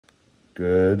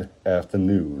Good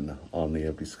afternoon on the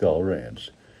Empty Skull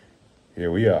Ranch. Here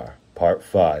we are, part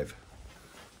 5.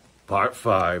 Part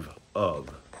 5 of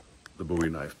the Bowie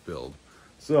knife build.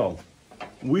 So,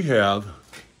 we have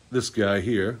this guy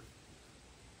here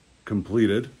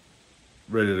completed,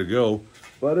 ready to go,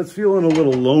 but it's feeling a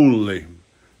little lonely,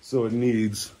 so it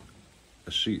needs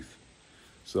a sheath.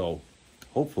 So,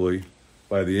 hopefully,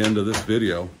 by the end of this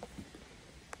video,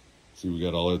 see we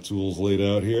got all our tools laid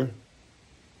out here.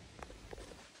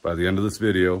 By the end of this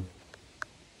video,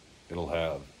 it'll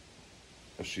have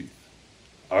a sheath.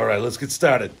 All right, let's get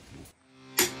started.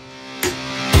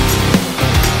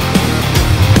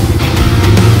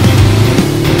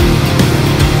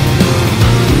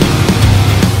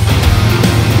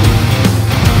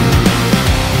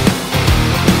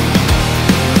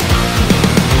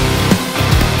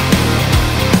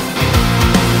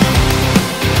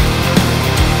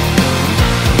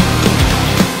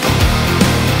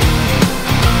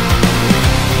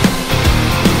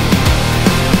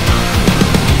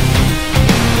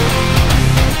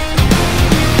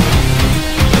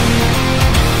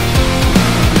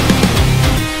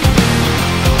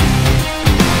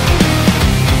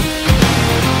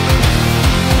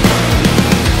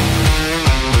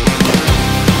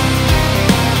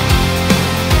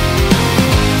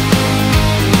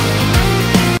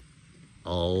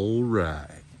 All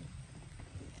right.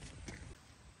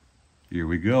 Here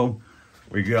we go.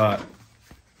 We got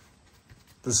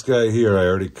this guy here I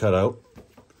already cut out.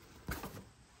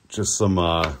 Just some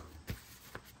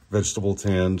vegetable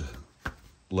tanned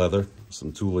leather,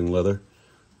 some tooling leather.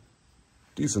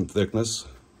 Decent thickness.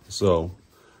 So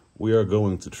we are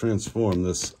going to transform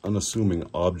this unassuming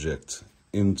object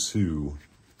into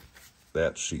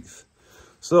that sheath.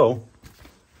 So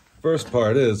first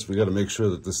part is we got to make sure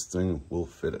that this thing will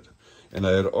fit it. And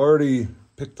I had already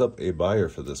picked up a buyer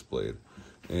for this blade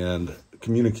and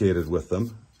communicated with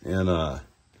them. And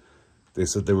they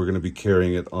said they were going to be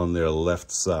carrying it on their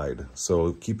left side.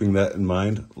 So keeping that in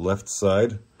mind, left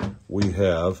side, we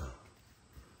have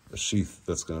a sheath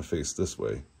that's going to face this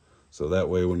way. So that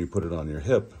way when you put it on your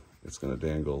hip, it's going to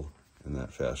dangle in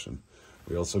that fashion.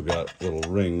 We also got a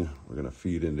little ring we're going to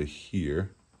feed into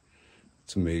here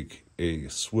to make a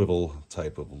swivel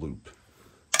type of loop.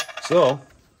 So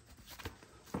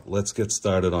let's get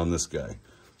started on this guy.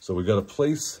 So we got to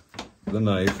place the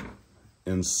knife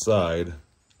inside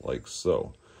like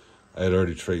so. I had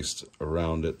already traced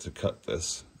around it to cut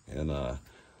this and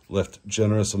left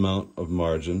generous amount of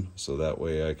margin so that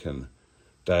way I can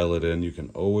dial it in. You can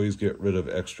always get rid of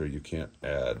extra you can't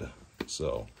add.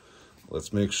 So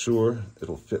let's make sure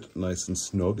it'll fit nice and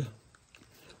snug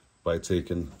by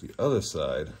taking the other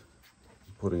side,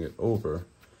 putting it over,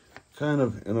 kind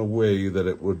of in a way that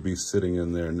it would be sitting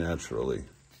in there naturally.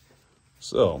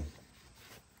 So,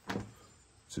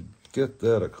 to get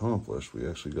that accomplished, we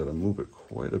actually got to move it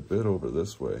quite a bit over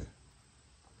this way.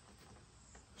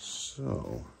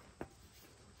 So,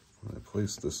 when I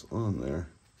place this on there,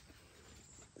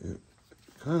 it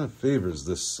kind of favors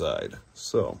this side.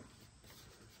 So,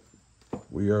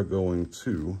 we are going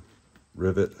to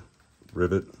rivet,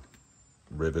 rivet,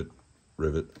 rivet,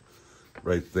 rivet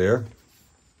right there.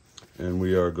 And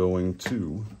we are going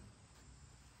to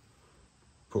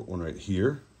put one right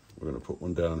here. We're going to put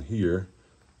one down here,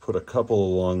 put a couple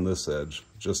along this edge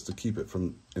just to keep it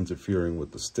from interfering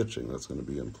with the stitching that's going to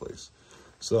be in place.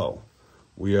 So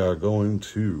we are going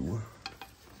to,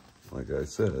 like I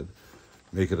said,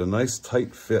 make it a nice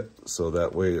tight fit so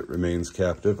that way it remains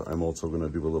captive. I'm also going to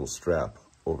do a little strap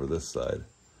over this side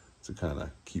to kind of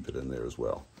keep it in there as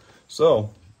well.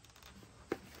 So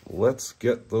let's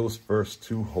get those first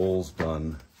 2 holes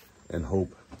done and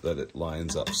hope that it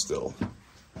lines up still.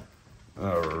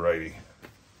 Alrighty.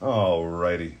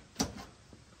 Alrighty.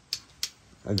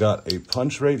 I got a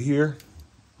punch right here.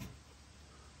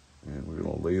 And we're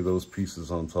going to lay those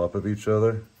pieces on top of each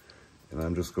other. And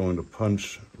I'm just going to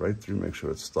punch right through, make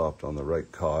sure it's stopped on the right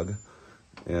cog.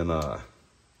 And I'm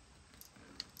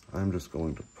just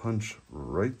going to punch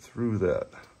right through that.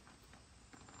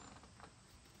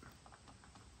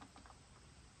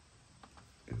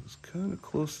 It was kind of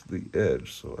close to the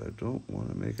edge, so I don't want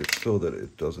to make it so that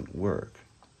it doesn't work.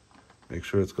 Make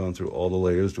sure it's gone through all the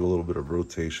layers, do a little bit of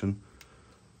rotation.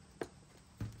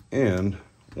 And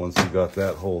once you got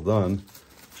that hole done,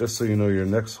 just so you know your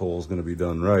next hole is going to be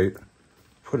done right,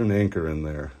 put an anchor in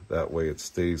there. That way it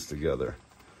stays together.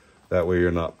 That way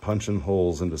you're not punching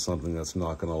holes into something that's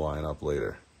not going to line up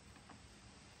later.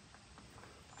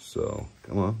 So,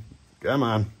 come on. Come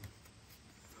on.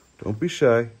 Don't be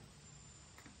shy.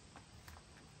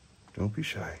 Don't be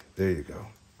shy. There you go.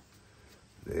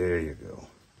 There you go.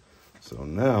 So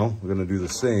now we're going to do the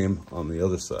same on the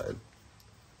other side.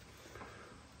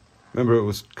 Remember, it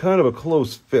was kind of a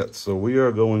close fit, so we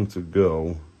are going to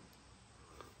go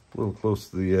a little close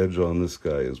to the edge on this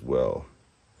guy as well.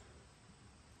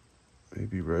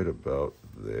 Maybe right about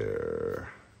there.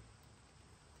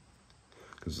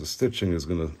 Because the stitching is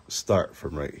going to start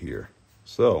from right here.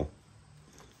 So,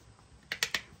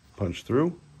 punch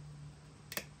through,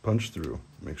 punch through.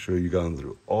 Make sure you've gone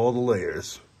through all the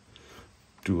layers.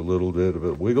 Do a little bit of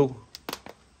a wiggle,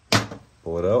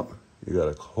 pull it out. You got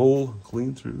a hole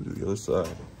clean through to the other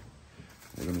side.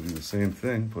 We're going to do the same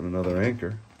thing, put another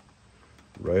anchor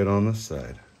right on this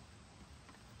side.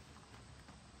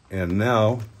 And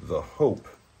now the hope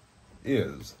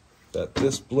is that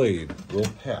this blade will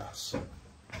pass.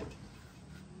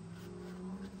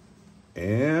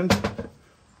 And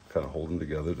kind of hold them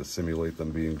together to simulate them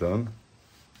being done.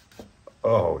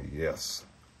 Oh, yes.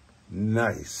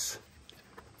 Nice.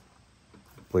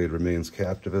 Blade remains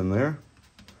captive in there.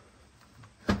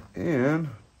 And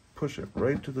push it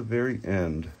right to the very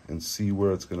end and see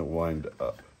where it's going to wind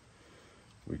up.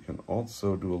 We can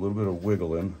also do a little bit of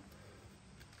wiggling.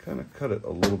 Kind of cut it a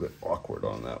little bit awkward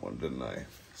on that one, didn't I?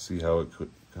 See how it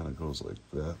kind of goes like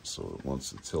that, so it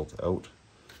wants to tilt out.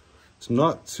 It's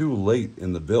not too late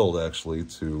in the build, actually,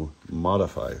 to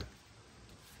modify.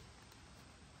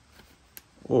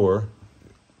 Or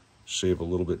shave a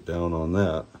little bit down on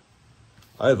that.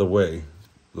 Either way,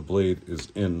 the blade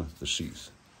is in the sheath,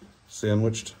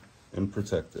 sandwiched and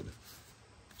protected.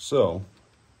 So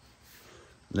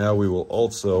now we will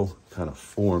also kind of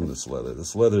form this leather.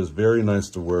 This leather is very nice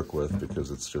to work with because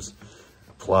it's just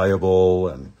pliable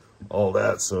and all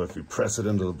that. So if you press it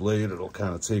into the blade, it'll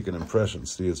kind of take an impression.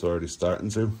 See, it's already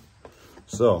starting to.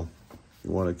 So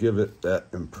you want to give it that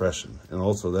impression. And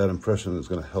also that impression is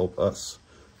going to help us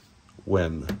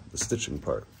when the stitching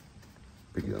part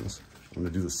begins. I'm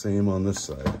going to do the same on this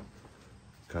side.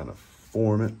 Kind of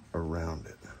form it around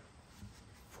it.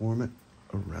 Form it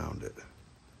around it.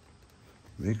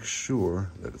 Make sure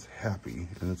that it's happy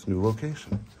in its new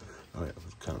location. Oh yeah, it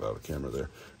was kind of out of camera there.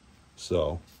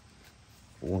 So,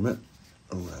 form it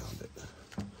around it.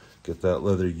 Get that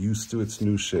leather used to its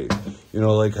new shape. You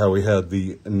know, like how we had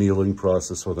the annealing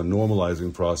process or the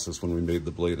normalizing process when we made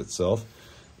the blade itself.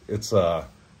 It's,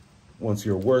 once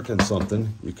you're working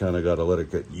something, you kind of got to let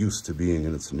it get used to being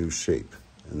in its new shape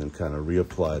and then kind of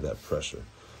reapply that pressure.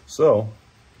 So,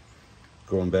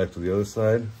 going back to the other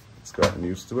side, it's gotten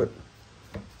used to it.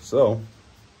 So,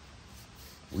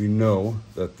 we know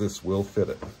that this will fit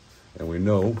it. And we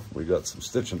know we got some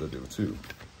stitching to do too.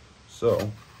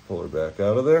 So, pull her back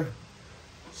out of there,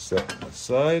 set it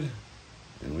aside,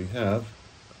 and we have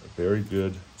a very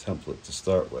good template to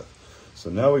start with. So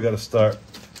now we got to start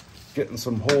getting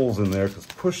some holes in there because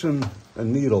pushing a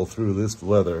needle through this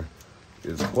leather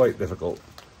is quite difficult.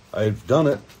 I've done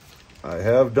it. I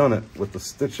have done it with the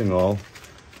stitching all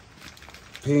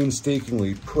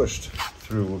painstakingly pushed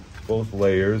through both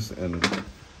layers and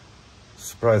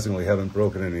surprisingly haven't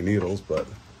broken any needles, but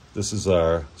this is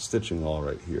our stitching all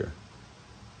right here.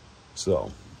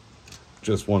 So,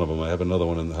 just one of them. I have another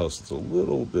one in the house that's a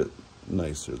little bit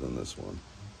nicer than this one.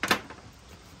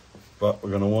 But we're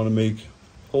going to want to make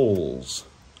holes.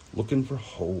 Looking for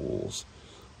holes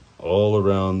all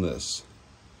around this.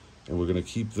 And we're going to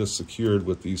keep this secured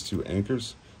with these two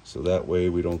anchors, so that way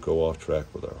we don't go off track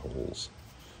with our holes.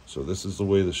 So this is the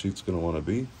way the sheet's going to want to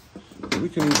be. We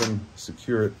can even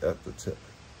secure it at the tip,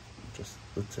 just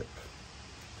the tip.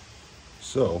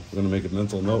 So we're going to make a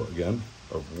mental note again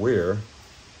of where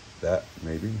that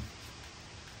may be.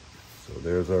 So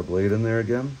there's our blade in there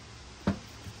again,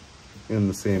 in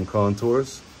the same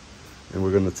contours. And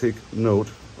we're going to take note,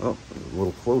 oh, a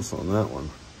little close on that one.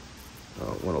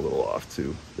 Oh, it went a little off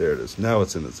too. There it is. Now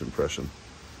it's in its impression.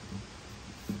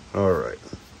 All right.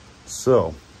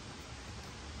 So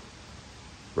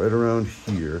right around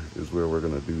here is where we're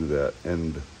going to do that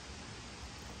end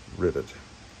rivet.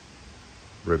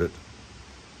 Rivet.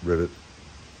 Rivet.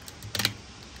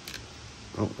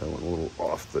 Oh, that went a little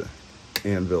off the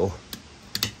anvil.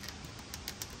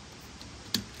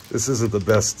 This isn't the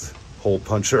best hole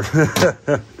puncher,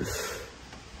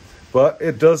 but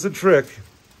it does the trick.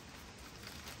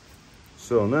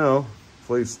 So now,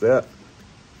 place that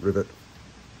rivet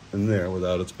in there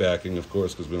without its backing, of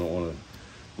course, because we don't want to,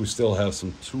 we still have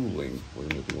some tooling we're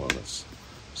going to do on this.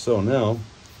 So now,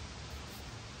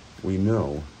 we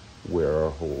know where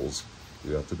our holes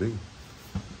got to be.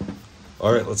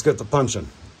 All right, let's get to punching.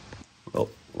 Well,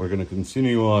 we're going to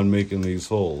continue on making these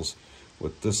holes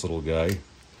with this little guy.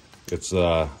 It's,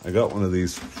 I got one of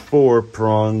these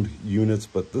 4-pronged units,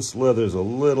 but this leather is a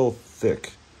little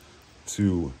thick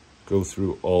to go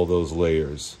through all those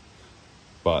layers.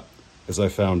 But as I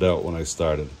found out when I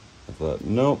started, I thought,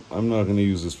 nope, I'm not going to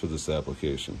use this for this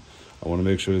application. I want to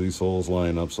make sure these holes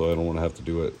line up, so I don't want to have to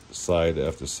do it side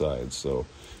after side. So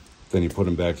then you put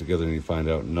them back together and you find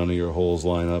out none of your holes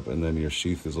line up, and then your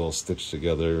sheath is all stitched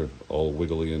together, all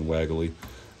wiggly and waggly.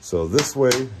 So this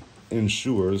way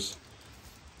ensures,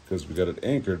 because we got it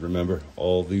anchored, remember,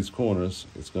 all these corners,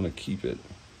 it's going to keep it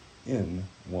in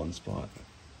one spot.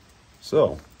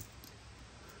 So,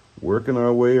 working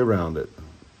our way around it.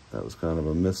 That was kind of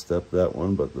a misstep, that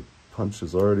one, but the punch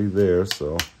is already there,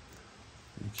 so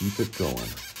keep it going.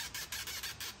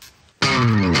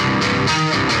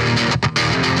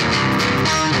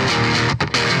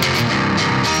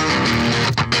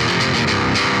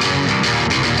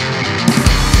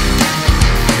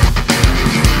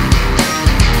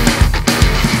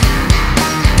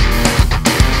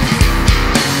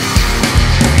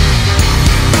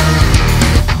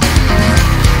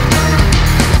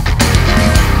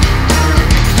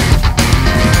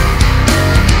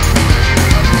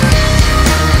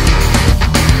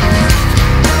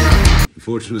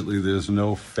 Unfortunately, there's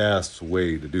no fast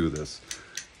way to do this.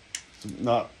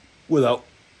 Not without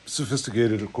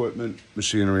sophisticated equipment,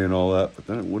 machinery, and all that, but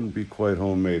then it wouldn't be quite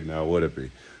homemade now, would it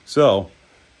be? So,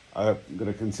 I'm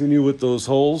going to continue with those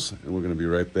holes, and we're going to be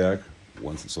right back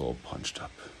once it's all punched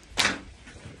up.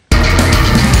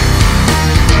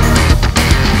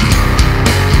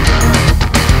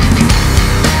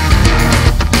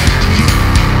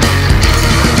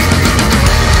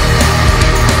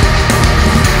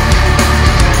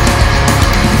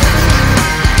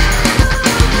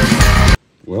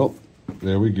 Well,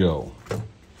 there we go.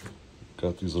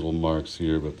 Got these little marks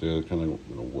here, but they're kind of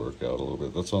going to work out a little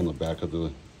bit. That's on the back of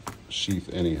the sheath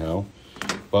anyhow.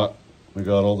 But we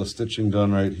got all the stitching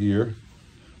done right here.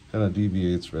 Kind of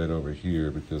deviates right over here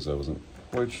because I wasn't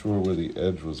quite sure where the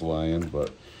edge was lying,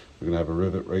 but we're going to have a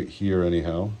rivet right here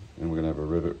anyhow, and we're going to have a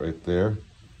rivet right there.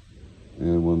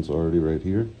 And one's already right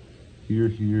here. Here,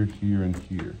 here, here, and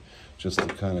here. Just to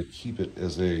kind of keep it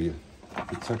as a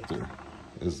protector.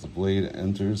 As the blade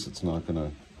enters, it's not going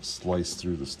to slice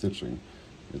through the stitching.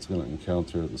 It's going to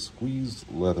encounter the squeezed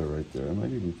leather right there. I might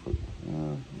even put,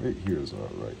 right here is all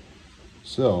right.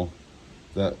 So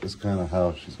that is kind of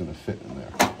how she's going to fit in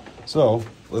there. So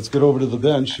let's get over to the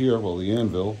bench here, well, the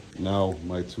anvil, now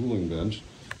my tooling bench.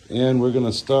 And we're going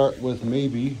to start with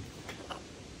maybe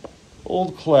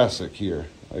old classic here.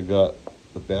 I got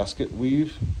the basket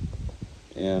weave,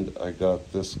 and I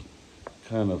got this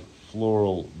kind of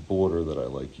floral border that I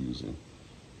like using.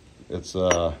 It's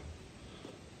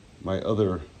my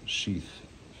other sheath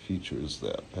features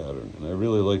that pattern, and I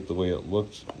really like the way it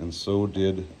looked, and so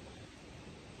did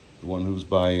the one who's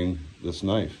buying this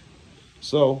knife.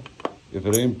 So if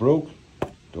it ain't broke,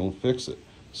 don't fix it.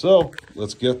 So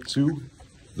let's get to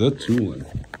the tooling.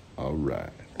 All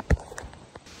right,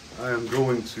 I am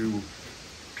going to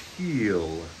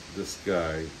peel this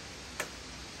guy.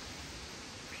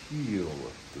 Peel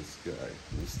this guy.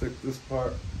 I'm gonna stick this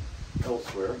part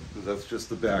elsewhere because that's just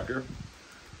the backer,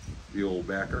 the old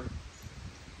backer.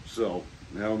 So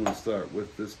now I'm going to start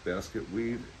with this basket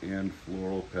weave and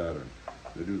floral pattern.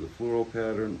 I'm going to do the floral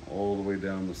pattern all the way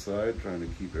down the side, trying to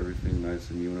keep everything nice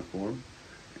and uniform.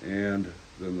 And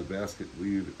then the basket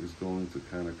weave is going to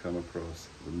kind of come across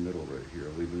the middle right here,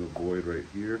 leaving a void right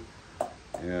here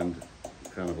and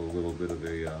kind of a little bit of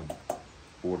a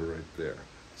border right there.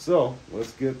 So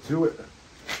let's get to it.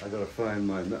 I gotta find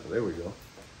my, there we go,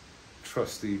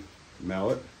 trusty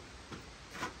mallet.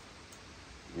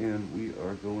 And we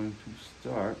are going to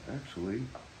start actually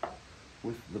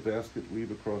with the basket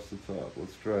weave across the top.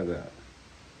 Let's try that.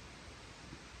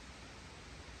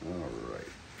 All right,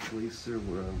 place her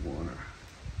where I want her.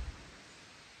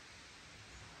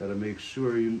 Gotta make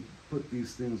sure you put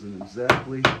these things in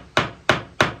exactly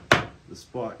the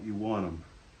spot you want them.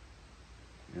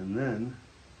 And then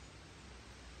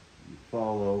you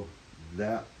follow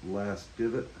that last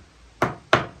divot and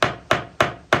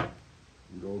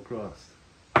go across.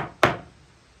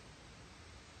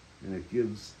 And it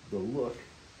gives the look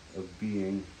of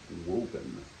being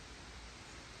woven.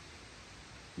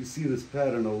 You see this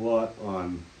pattern a lot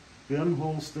on gun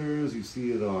holsters, you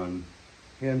see it on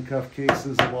handcuff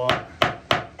cases a lot,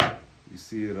 you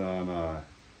see it on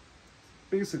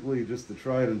basically just the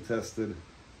tried and tested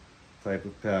type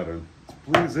of pattern. It's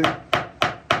pleasing,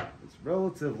 it's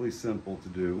relatively simple to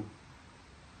do,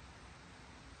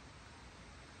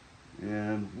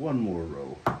 and one more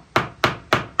row,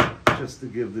 just to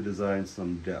give the design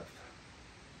some depth.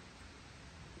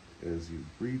 As you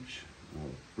bridge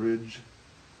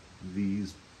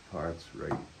these parts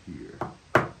right here.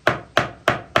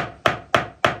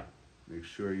 Make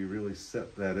sure you really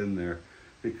set that in there,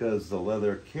 because the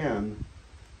leather can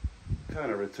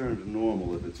kind of return to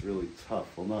normal if it's really tough.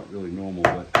 Well, not really normal,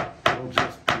 but it'll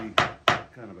just be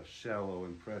kind of a shallow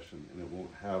impression, and it won't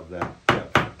have that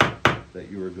depth that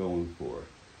you were going for.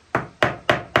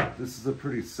 This is a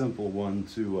pretty simple one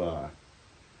to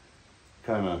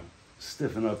kind of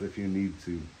stiffen up if you need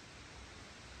to.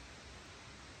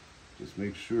 Just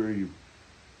make sure you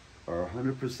are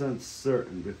 100%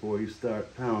 certain before you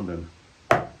start pounding.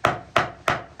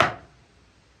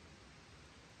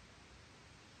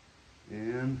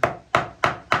 And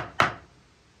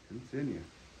continue.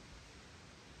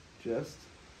 Just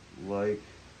like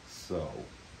so.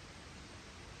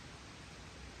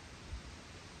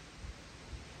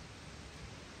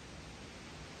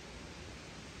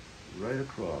 Right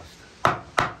across.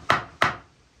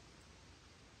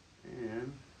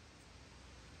 And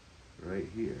right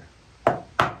here.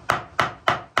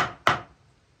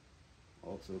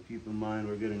 Also keep in mind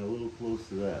we're getting a little close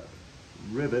to that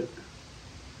rivet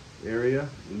area,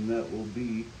 and that will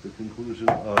be the conclusion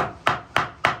of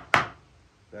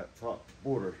that top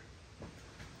border.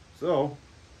 So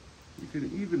you can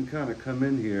even kind of come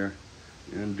in here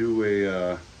and do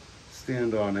a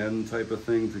stand on end type of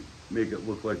thing to make it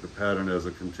look like the pattern as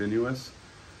a continuous.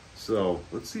 So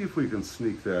let's see if we can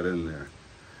sneak that in there,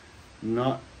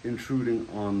 not intruding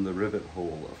on the rivet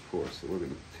hole, of course. So we're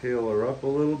going to tail her up a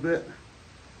little bit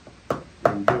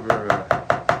and give her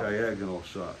a diagonal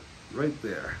shot right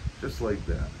there, just like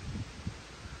that.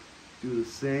 Do the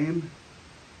same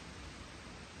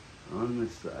on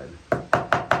this side,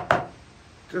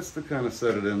 just to kind of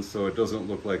set it in so it doesn't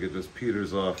look like it just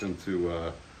peters off into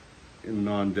in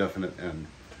non-definite end.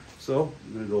 So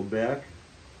I'm going to go back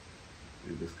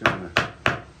and just kind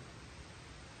of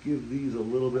give these a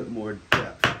little bit more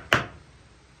depth.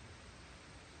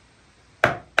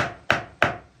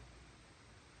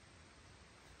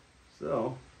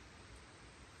 So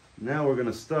now we're going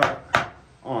to start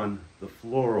on the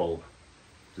floral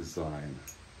design.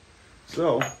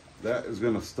 So that is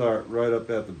going to start right up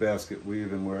at the basket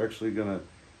weave, and we're actually going to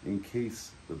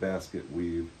encase the basket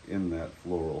weave in that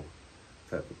floral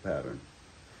type of pattern.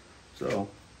 So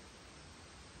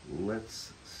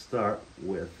let's start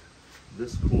with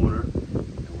this corner,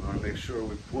 and we want to make sure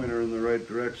we point her in the right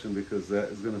direction, because that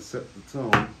is going to set the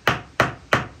tone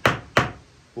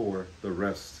for the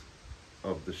rest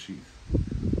of the sheath.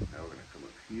 Now we're going to come up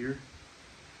here,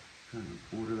 kind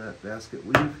of border that basket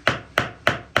weave,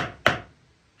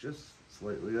 just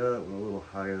slightly up, went a little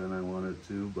higher than I wanted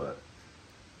to, but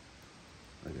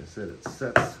like I said, it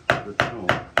sets the tone.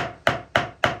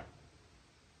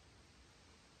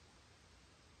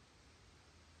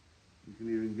 You can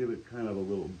even give it kind of a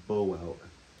little bow out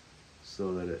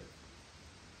so that it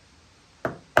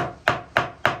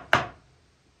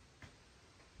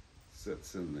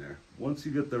sits in there. Once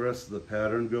you get the rest of the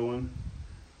pattern going,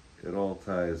 it all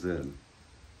ties in.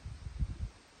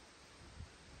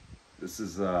 This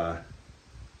is,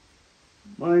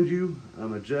 mind you,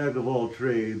 I'm a jack of all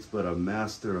trades, but a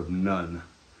master of none.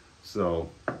 So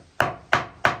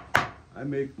I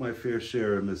make my fair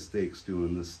share of mistakes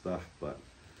doing this stuff, but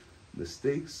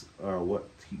mistakes are what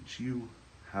teach you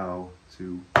how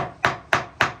to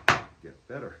get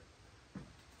better.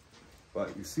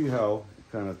 But you see how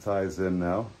it kind of ties in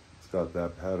now. It's got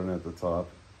that pattern at the top,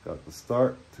 got the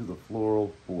start to the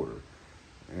floral border.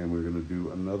 And we're going to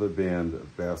do another band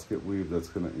of basket weave that's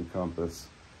going to encompass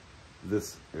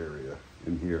this area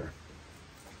in here.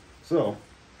 So,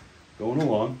 going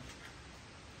along,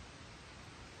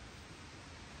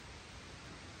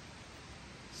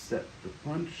 set the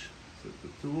punch, set the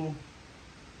tool,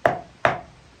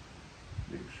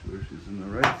 make sure she's in the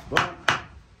right spot,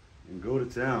 and go to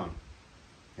town.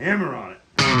 Hammer on it.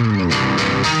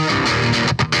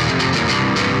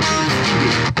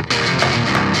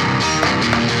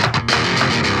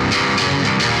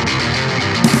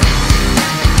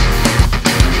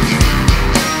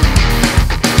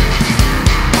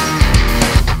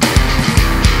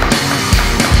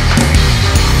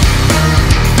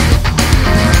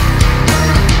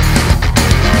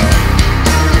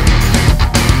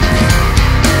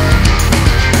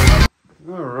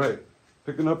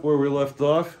 Picking up where we left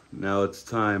off, now it's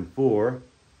time for,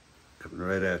 coming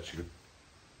right at you,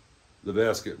 the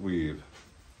basket weave.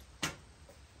 I'm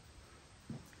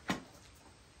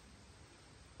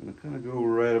going to kind of go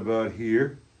right about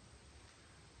here,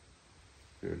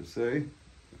 fair to say,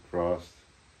 across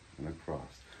and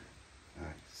across.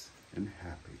 Nice and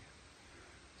happy.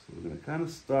 So we're going to kind of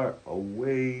start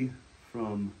away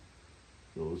from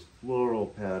those floral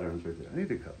patterns right there. I need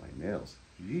to cut my nails.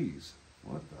 Jeez.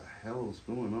 What the hell is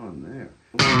going on there?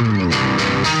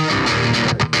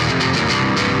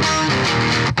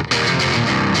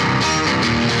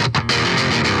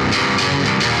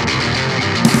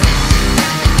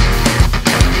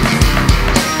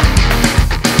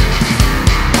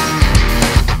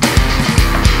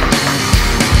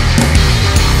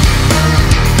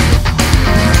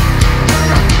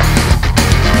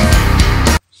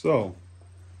 So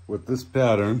with this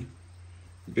pattern,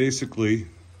 basically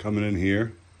coming in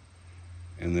here,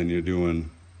 and then you're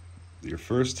doing your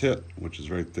first hit, which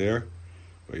is right there,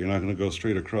 but you're not going to go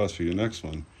straight across for your next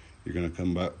one. You're going to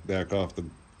come back off the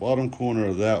bottom corner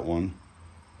of that one,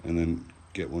 and then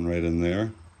get one right in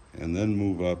there, and then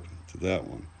move up to that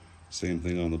one. Same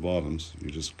thing on the bottoms. You're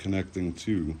just connecting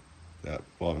to that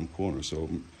bottom corner. So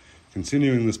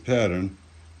continuing this pattern,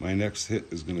 my next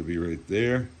hit is going to be right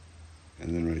there,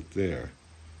 and then right there.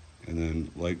 And then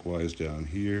likewise down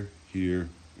here, here,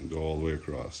 and go all the way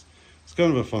across. It's kind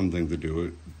of a fun thing to do.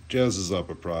 It jazzes up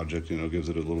a project, you know, gives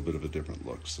it a little bit of a different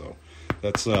look. So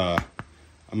that's, I'm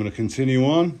going to continue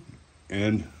on,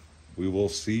 and we will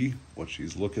see what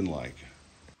she's looking like.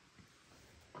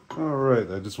 All right,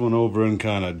 I just went over and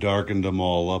kind of darkened them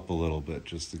all up a little bit,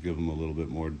 just to give them a little bit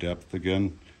more depth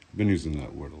again. I've been using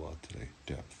that word a lot today,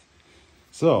 depth.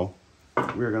 So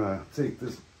we're going to take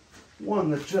this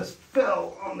one that just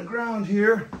fell on the ground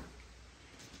here,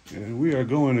 and we are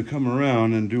going to come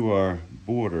around and do our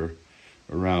border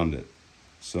around it.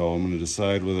 So I'm going to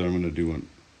decide whether I'm going to do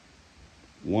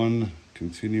one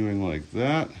continuing like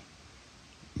that,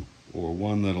 or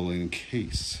one that'll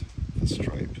encase the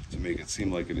stripe to make it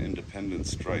seem like an independent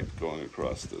stripe going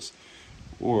across this,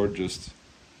 or just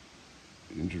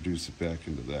introduce it back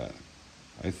into that.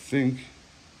 I think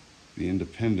the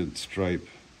independent stripe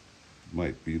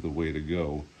might be the way to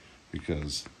go,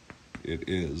 because it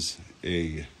is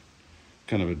a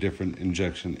kind of a different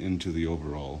injection into the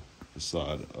overall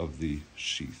facade of the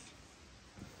sheath.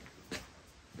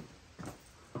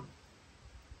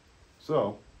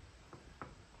 So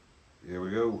here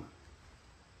we go.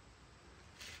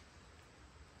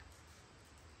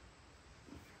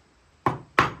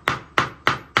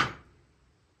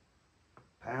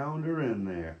 Pound her in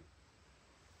there.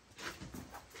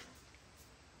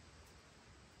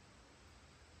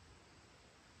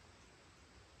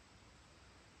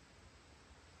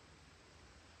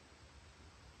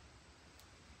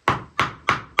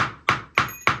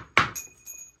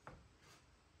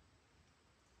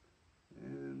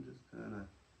 And just kind of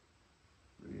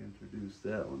reintroduce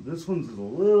that one. This one's a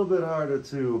little bit harder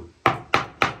to,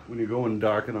 when you go and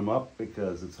darken them up,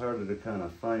 because it's harder to kind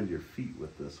of find your feet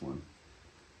with this one.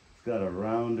 It's got a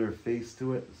rounder face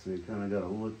to it, so you kind of got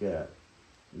to look at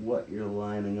what you're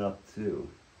lining up to.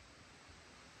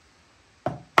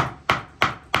 And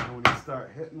when you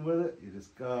start hitting with it, you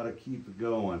just got to keep it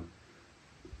going,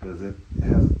 because it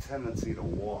has a tendency to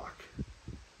walk.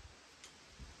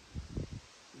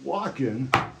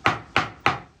 Walking.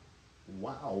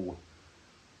 Wow,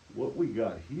 what we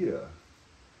got here,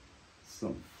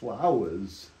 some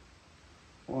flowers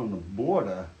on the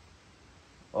border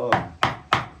of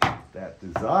that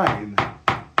design.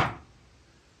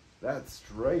 That's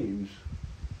strange,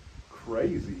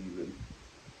 crazy even.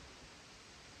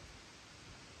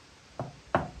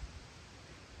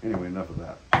 Anyway, enough of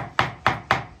that.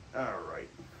 All right,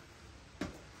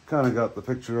 kind of got the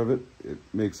picture of it. It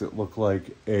makes it look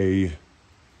like a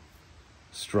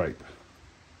stripe.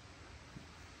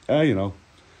 You know,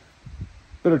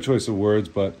 better choice of words,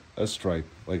 but a stripe,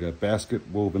 like a basket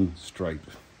woven stripe.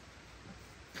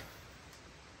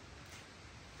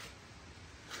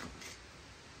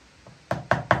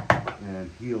 And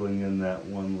healing in that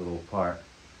one little part.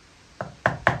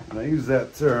 And I use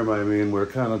that term, I mean, we're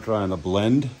kind of trying to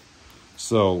blend.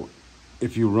 So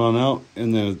if you run out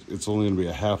and then it's only going to be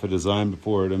a half a design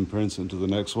before it imprints into the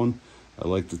next one, I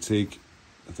like to take,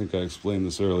 I think I explained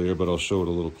this earlier, but I'll show it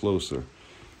a little closer.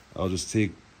 I'll just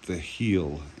take the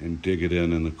heel and dig it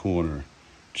in the corner,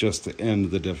 just to end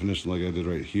the definition like I did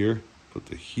right here. Put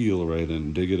the heel right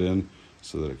in, dig it in,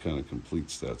 so that it kind of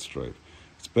completes that stripe.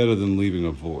 It's better than leaving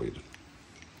a void.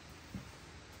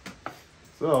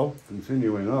 So,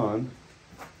 continuing on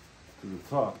to the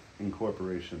top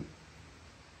incorporation.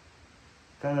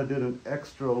 Kind of did an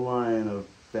extra line of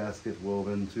basket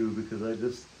woven too, because I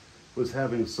just was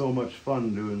having so much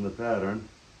fun doing the pattern.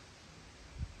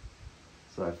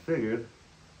 So I figured,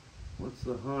 what's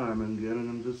the harm in getting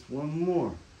them just one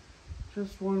more?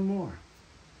 Just one more.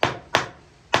 Got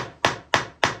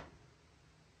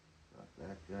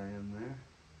that guy in there.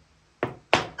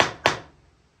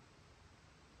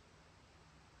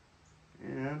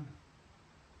 And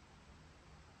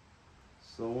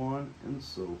so on and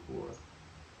so forth.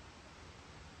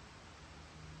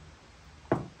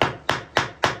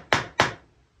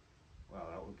 Wow,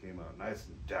 that one came out nice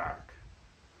and dark.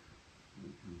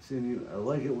 Continue. I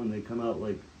like it when they come out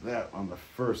like that on the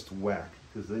first whack,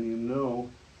 because then you know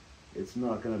it's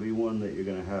not going to be one that you're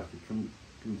going to have to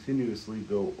continuously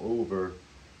go over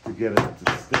to get it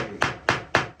to stay. You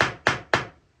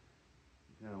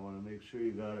kind of Make sure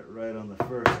you got it right on the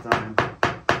first time,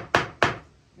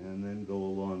 and then go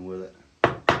along with it.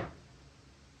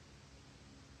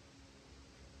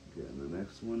 Getting the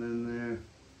next one in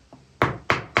there.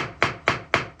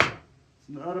 It's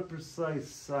not a precise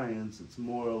science, it's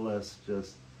more or less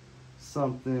just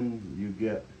something you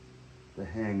get the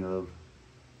hang of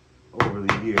over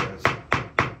the years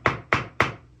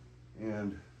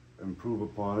and improve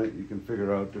upon it. You can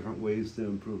figure out different ways to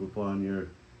improve upon your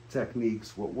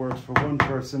techniques. What works for one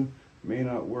person may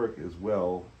not work as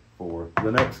well for the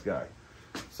next guy.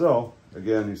 So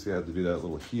again, you see I had to do that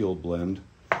little heel blend,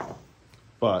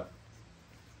 but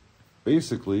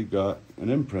basically got an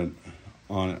imprint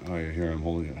on it. Oh, yeah, here I'm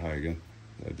holding it high again.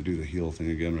 I had to do the heel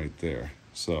thing again right there.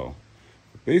 So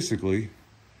basically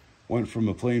went from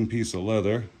a plain piece of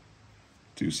leather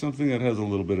to something that has a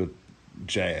little bit of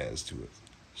jazz to it,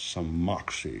 some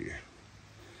moxie.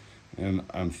 And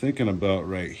I'm thinking about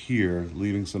right here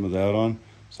leaving some of that on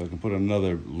so I can put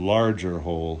another larger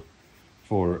hole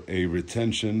for a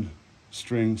retention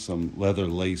string, some leather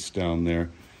lace down there,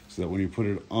 so that when you put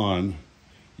it on,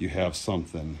 you have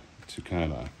something to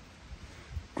kind of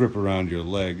grip around your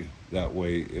leg. That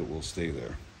way it will stay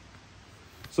there.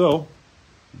 So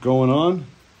going on,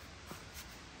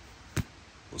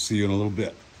 we'll see you in a little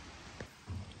bit.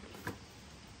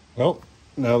 Well,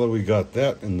 now that we got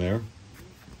that in there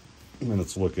and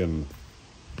it's looking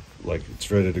like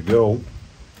it's ready to go,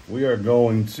 we are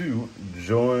going to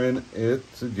join it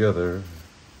together,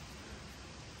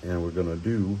 and we're going to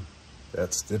do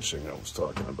that stitching I was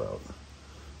talking about.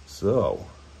 So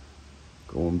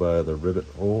going by the rivet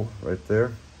hole right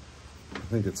there, I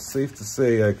think it's safe to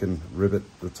say I can rivet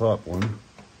the top one.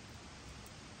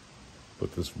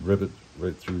 Put this rivet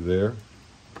right through there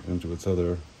into its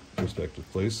other respective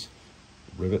place.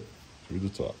 Rivet through the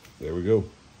top. There we go.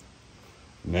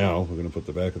 Now we're going to put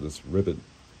the back of this rivet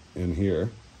in here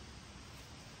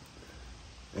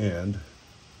and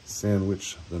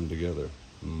sandwich them together.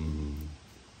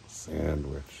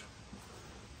 Sandwich.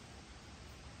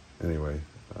 Anyway,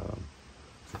 I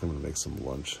think I'm going to make some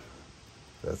lunch.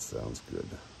 That sounds good.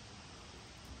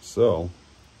 So,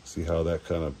 see how that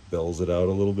kind of bells it out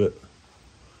a little bit?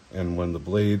 And when the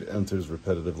blade enters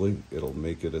repetitively, it'll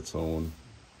make it its own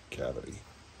cavity.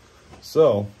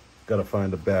 So, got to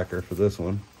find a backer for this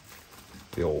one.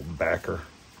 The old backer.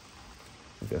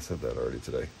 I think I said that already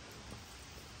today.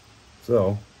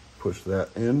 So, push that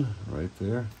in right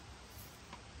there.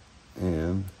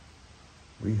 And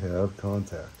we have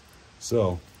contact.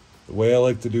 So, the way I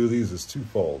like to do these is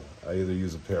twofold. I either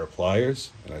use a pair of pliers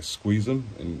and I squeeze them,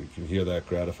 and you can hear that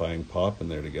gratifying pop, and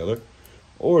they're together,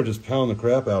 or just pound the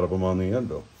crap out of them on the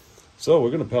anvil. So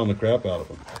we're going to pound the crap out of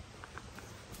them.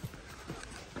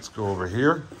 Let's go over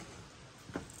here,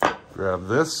 grab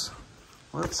this.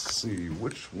 Let's see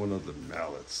which one of the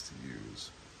mallets to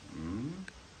use.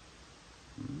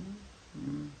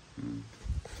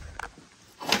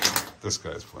 This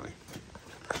guy's funny.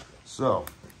 So,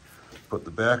 put the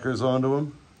backers onto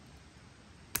them,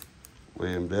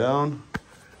 lay them down,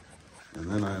 and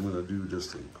then I'm going to do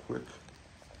just a quick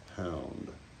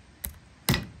pound.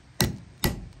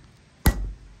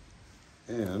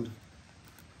 And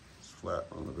it's flat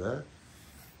on the back,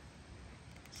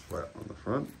 it's flat on the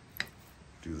front.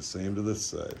 Do the same to this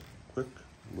side. Quick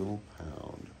little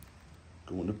pound.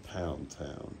 Going to Pound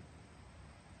Town.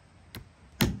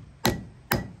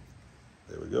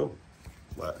 There we go.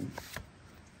 Flattened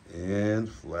and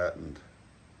flattened.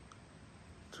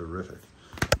 Terrific.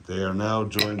 They are now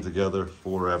joined together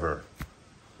forever.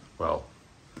 Well,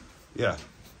 yeah,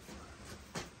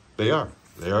 they are.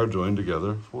 They are joined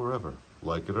together forever.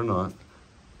 Like it or not,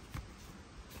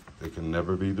 they can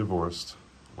never be divorced.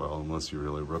 Well, unless you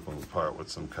really rip them apart with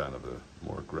some kind of a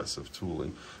more aggressive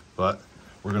tooling. But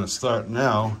we're going to start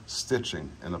now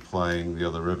stitching and applying the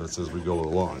other rivets as we go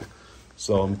along.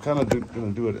 So I'm kind of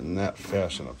going to do it in that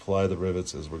fashion. Apply the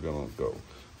rivets as we're going to go.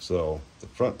 So the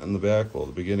front and the back, well,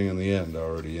 the beginning and the end are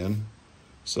already in.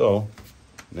 So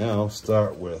now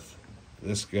start with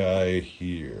this guy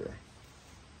here.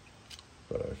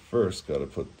 But I first got to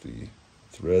put the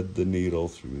thread the needle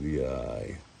through the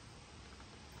eye.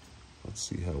 Let's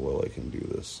see how well I can do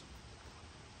this.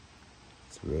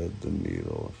 Thread the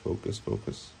needle. Focus,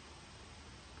 focus.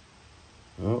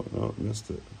 Oh, no, missed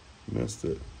it. Missed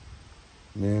it.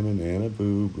 Nana, nana,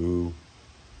 boo, boo.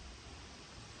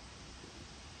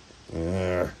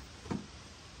 There.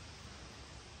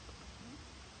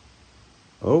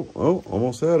 Oh,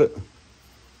 almost had it.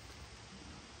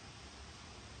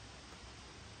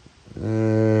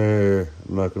 There.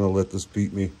 I'm not going to let this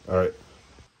beat me. All right.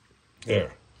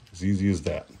 There. As easy as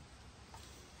that.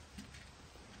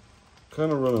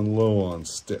 kind of running low on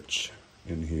stitch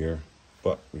in here,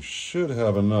 but we should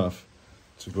have enough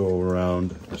to go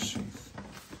around the sheath.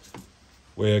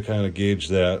 Way I kind of gauge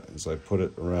that is I put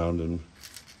it around and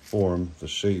form the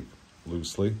shape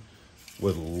loosely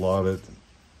with a lot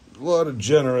of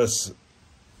generous,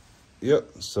 yep,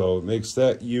 so it makes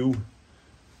that U,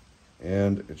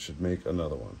 and it should make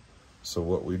another one. So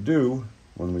what we do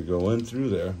when we go in through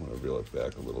there, I'm going to reel it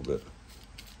back a little bit,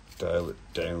 dial it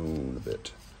down a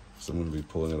bit, so I'm going to be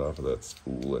pulling it off of that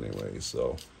spool anyway,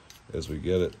 so as we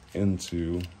get it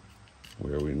into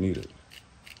where we need it.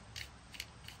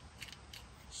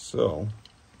 So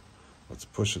let's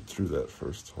push it through that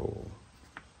first hole.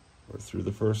 We're through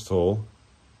the first hole.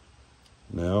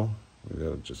 Now we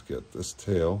gotta just get this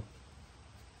tail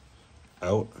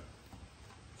out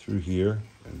through here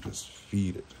and just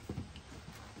feed it.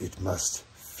 It must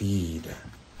feed.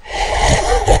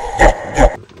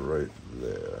 Right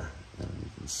there. And you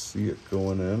can see it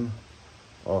going in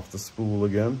off the spool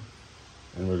again.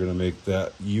 And we're gonna make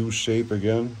that U shape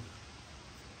again,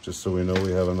 just so we know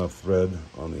we have enough thread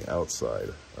on the outside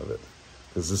of it,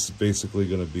 because this is basically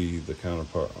going to be the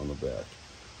counterpart on the back.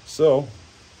 So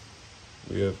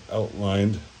we have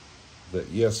outlined that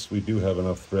yes, we do have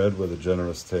enough thread with a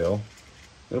generous tail.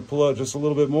 I'm going to pull out just a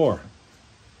little bit more.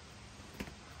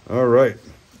 All right,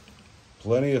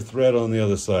 plenty of thread on the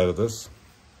other side of this.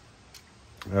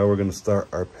 Now we're going to start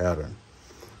our pattern.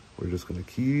 We're just going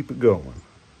to keep it going.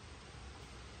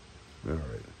 All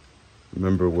right,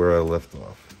 remember where I left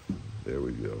off. There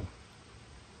we go.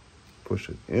 Push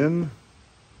it in,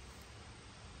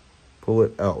 pull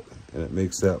it out, and it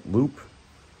makes that loop.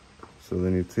 So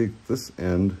then you take this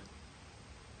end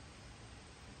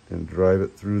and drive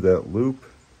it through that loop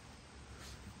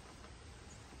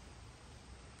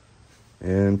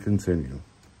and continue.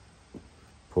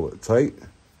 Pull it tight,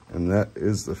 and that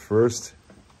is the first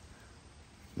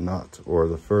knot or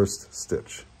the first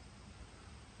stitch.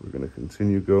 We're going to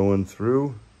continue going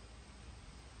through.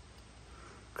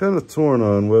 Kind of torn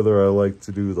on whether I like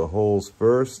to do the holes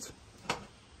first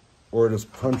or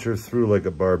just punch her through like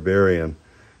a barbarian,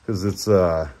 because it's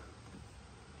at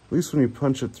least when you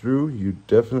punch it through, you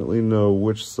definitely know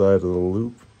which side of the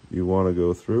loop you want to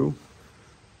go through,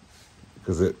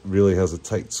 because it really has a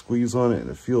tight squeeze on it, and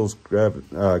it feels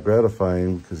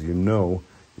gratifying because you know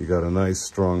you got a nice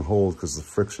strong hold because the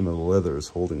friction of the leather is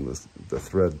holding the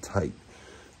thread tight.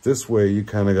 This way you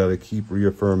kind of got to keep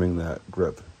reaffirming that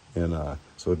grip, and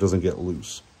so it doesn't get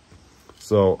loose.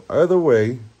 So either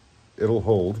way, it'll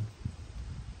hold.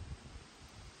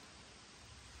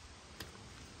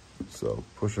 So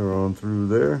push her on through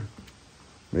there,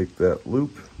 make that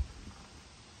loop,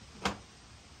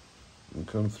 and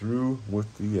come through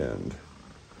with the end.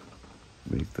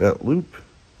 Make that loop.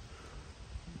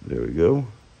 There we go.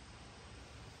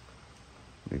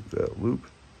 Make that loop,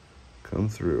 come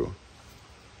through.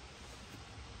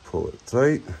 Pull it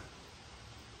tight.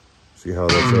 See how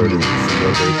that's already right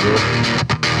there?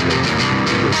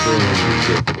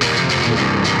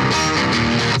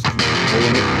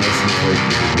 Pulling it nice and tight.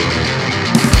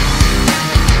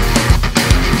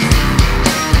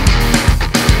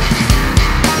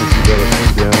 Once you got it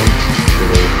down,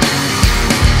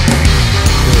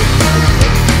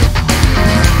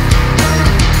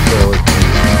 so it can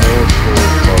pull up.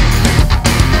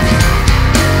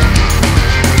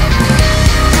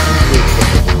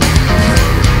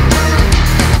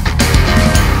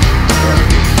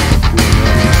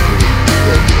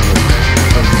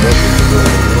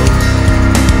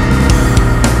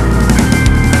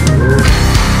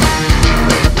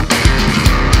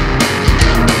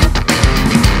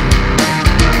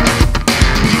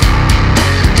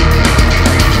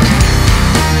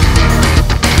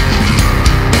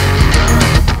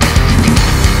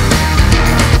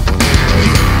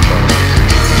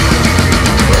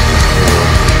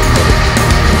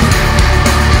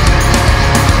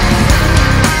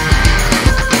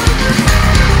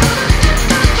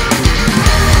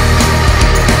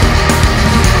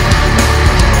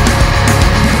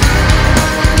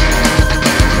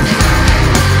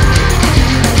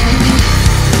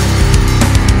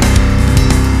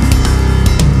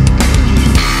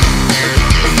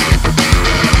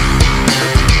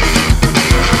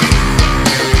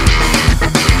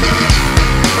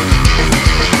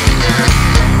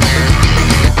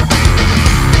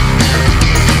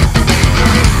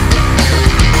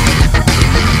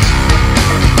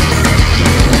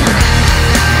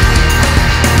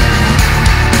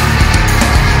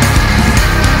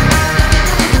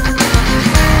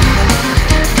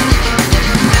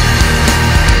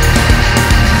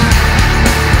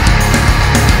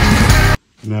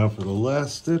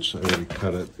 last stitch, I already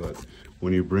cut it, but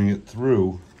when you bring it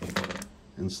through,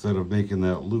 instead of making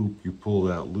that loop, you pull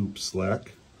that loop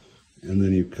slack, and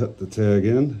then you cut the tag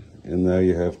in, and now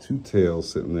you have two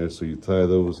tails sitting there, so you tie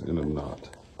those in a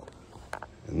knot.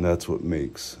 And that's what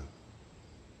makes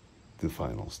the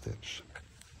final stitch.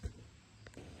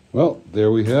 Well,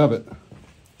 there we have it.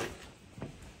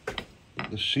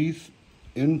 The sheath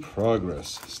in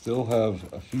progress. Still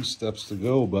have a few steps to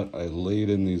go, but I laid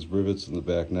in these rivets in the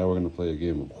back. Now we're going to play a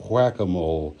game of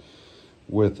whack-a-mole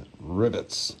with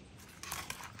rivets.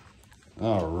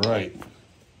 All right.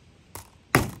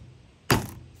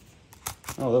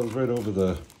 Oh, that was right over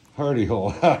the hardy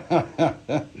hole.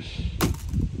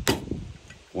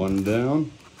 One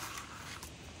down,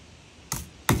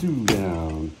 two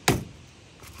down,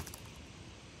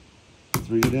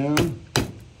 three down,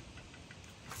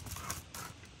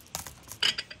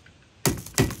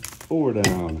 four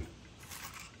down,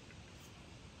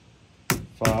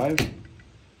 five,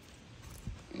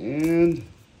 and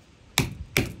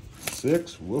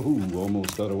six. Woohoo,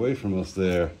 almost got away from us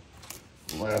there.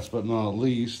 Last but not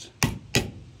least,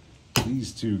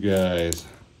 these two guys.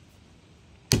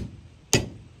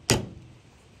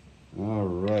 All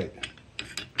right,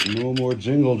 no more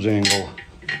jingle jangle.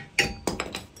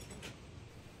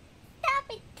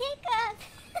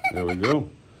 There we go.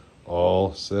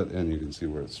 All set, and you can see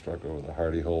where it struck over the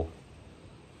hardy hole.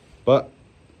 But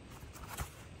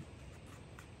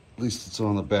at least it's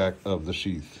on the back of the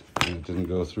sheath, and it didn't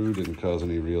go through, didn't cause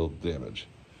any real damage.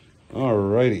 All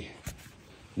righty.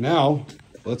 Now,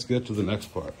 let's get to the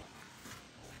next part.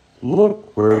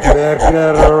 Look, we're back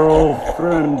at our old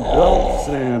friend belt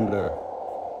sander.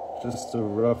 Just to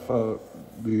rough out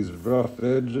these rough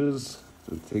edges,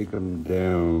 to take them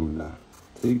down.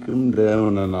 Take them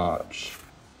down a notch.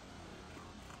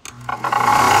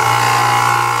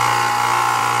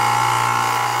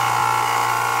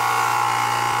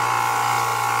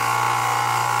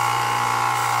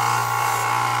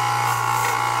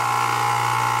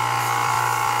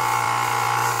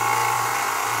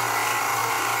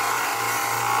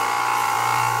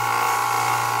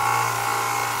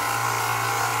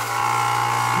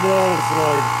 Smells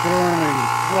like burning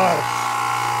flesh.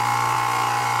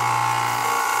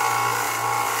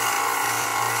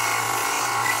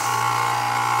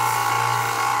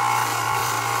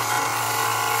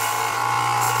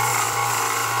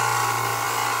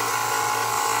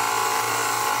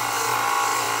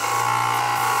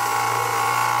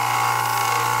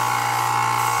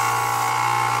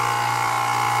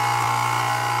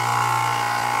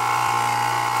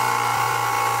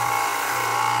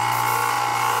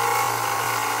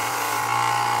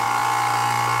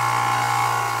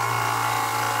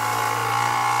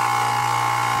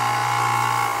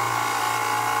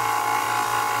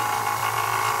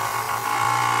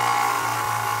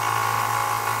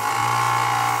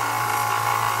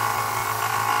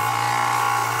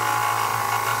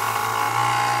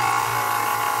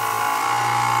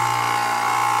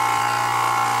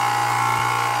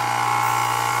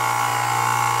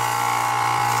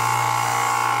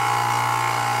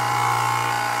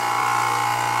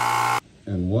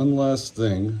 One last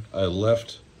thing, I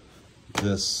left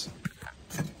this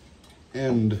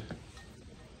end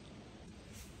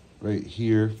right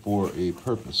here for a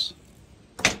purpose.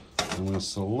 I'm going to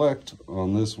select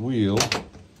on this wheel,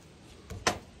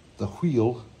 the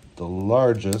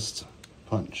largest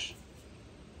punch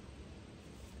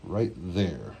right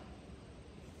there.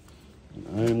 And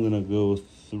I'm going to go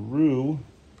through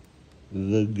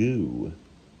the goo.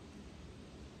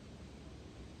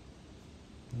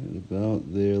 Right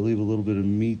about there, leave a little bit of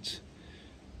meat,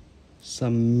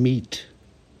 some meat.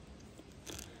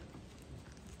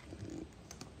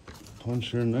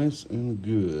 Punch her nice and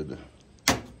good.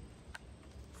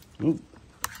 Oh,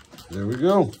 there we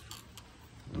go.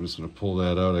 I'm just gonna pull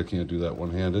that out. I can't do that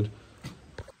one-handed.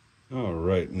 All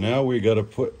right, now we gotta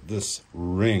put this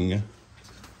ring,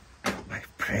 my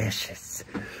precious,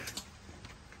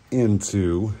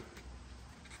 into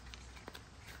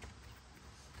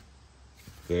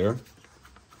there,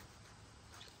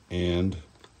 and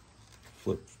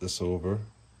flip this over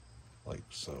like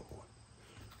so.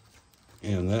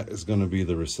 And that is going to be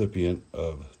the recipient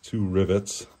of two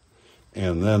rivets.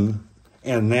 And then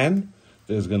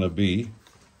there's going to be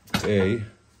I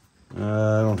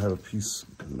don't have a piece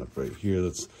good enough right here.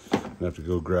 That's going to have to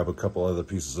go grab a couple other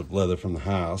pieces of leather from the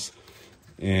house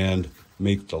and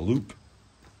make the loop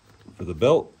for the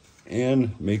belt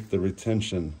and make the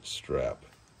retention strap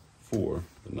for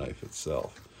the knife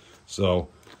itself. So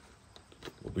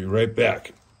we'll be right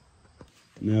back.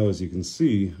 Now, as you can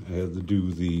see, I had to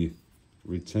do the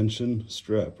retention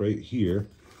strap right here,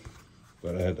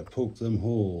 but I had to poke them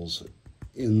holes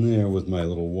in there with my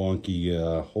little wonky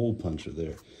hole puncher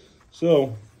there.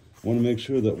 So I want to make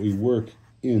sure that we work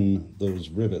in those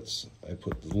rivets. I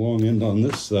put the long end on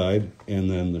this side and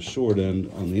then the short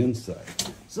end on the inside.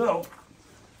 So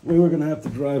we were going to have to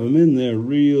drive them in there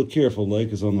real careful, like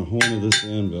is on the horn of this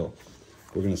anvil.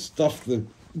 We're going to stuff the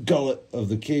gullet of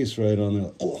the case right on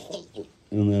there,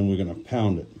 and then we're going to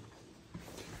pound it.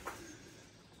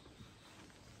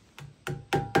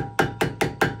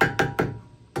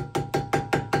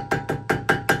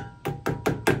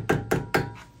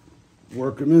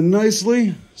 Work them in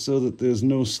nicely so that there's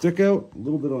no stick out. A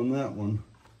little bit on that one.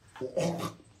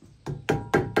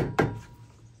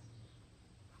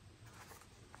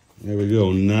 There we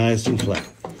go, nice and flat.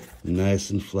 Nice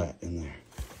and flat in there.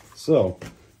 So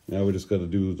now we just got to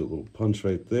do the little punch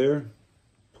right there.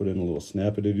 Put in a little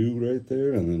snap-a-doo right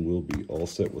there, and then we'll be all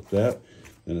set with that.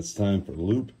 Then it's time for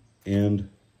loop and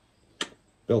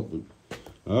belt loop.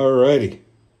 Alrighty,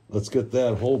 let's get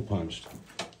that hole punched.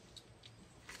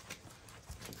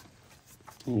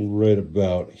 Right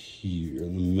about here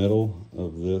in the middle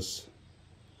of this.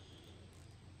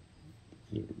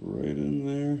 Get it right in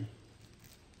there.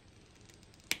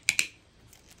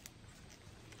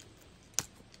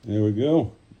 There we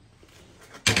go.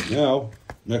 Now,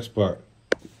 next part.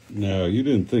 Now, you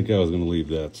didn't think I was going to leave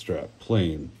that strap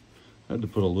plain. I had to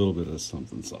put a little bit of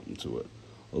something to it.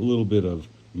 A little bit of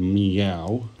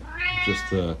meow, just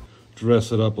to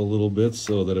dress it up a little bit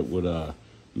so that it would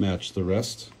match the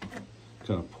rest.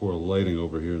 Kind of poor lighting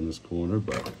over here in this corner,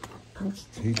 but let's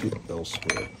take it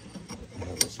elsewhere. I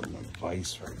have this in my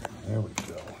vise right now. There we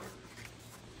go.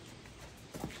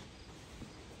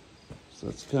 So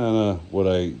that's kind of what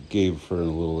I gave for a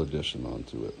little addition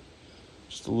onto it.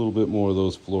 Just a little bit more of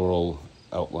those floral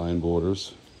outline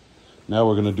borders. Now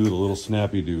we're going to do the little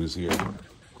snappy doos here.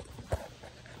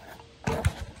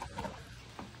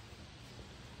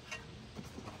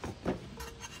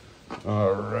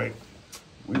 All right.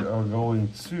 We are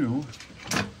going to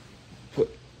put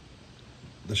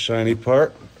the shiny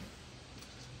part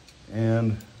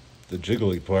and the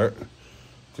jiggly part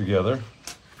together.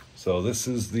 So this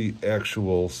is the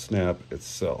actual snap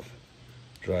itself.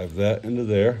 Drive that into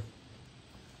there.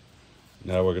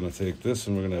 Now we're going to take this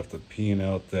and we're going to have to peen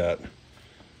out that,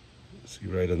 see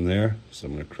right in there. So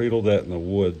I'm going to cradle that in the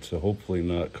wood to hopefully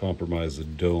not compromise the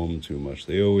dome too much.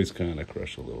 They always kind of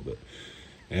crush a little bit.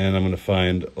 And I'm going to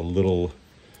find a little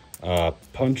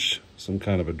punch, some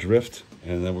kind of a drift,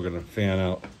 and then we're going to fan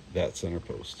out that center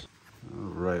post. All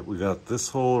right, we got this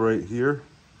hole right here,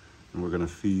 and we're going to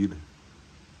feed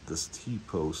this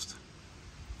T-post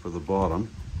for the bottom.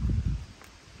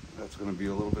 That's going to be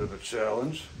a little bit of a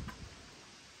challenge.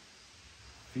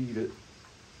 Feed it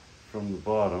from the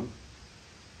bottom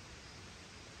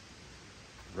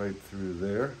right through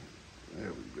there. There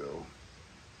we go.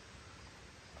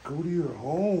 Go to your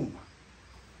home.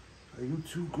 Are you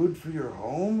too good for your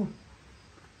home?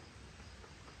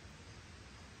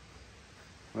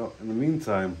 Well, in the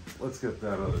meantime, let's get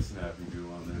that other snappy do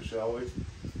on there, shall we?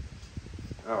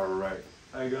 All right,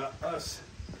 I got us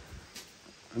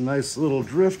a nice little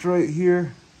drift right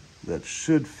here that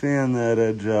should fan that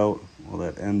edge out, well,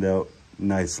 that end out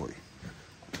nicely.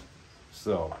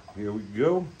 So here we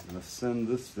go. I'm gonna send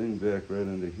this thing back right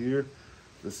into here.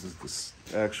 This is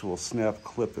the actual snap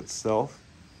clip itself.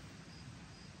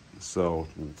 So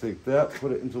I'm going to take that,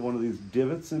 put it into one of these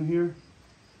divots in here.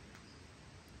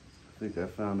 I think I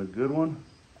found a good one.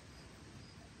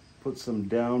 Put some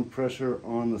down pressure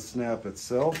on the snap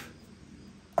itself.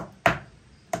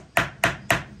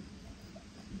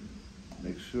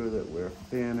 Make sure that we're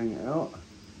fanning out.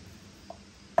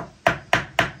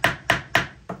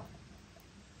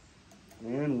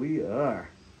 And we are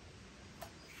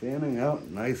fanning out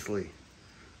nicely.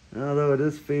 Although it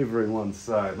is favoring one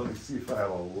side. Let me see if I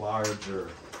have a larger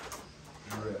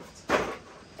drift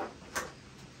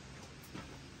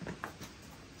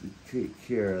to take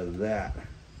care of that.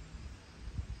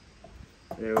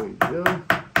 There we go.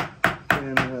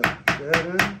 And that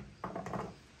in.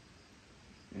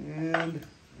 And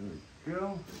there we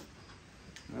go.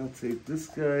 I'll take this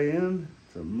guy in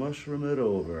to mushroom it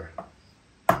over.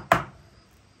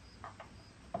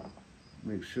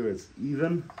 Make sure it's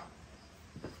even.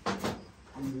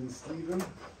 Even Steven.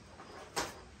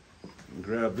 And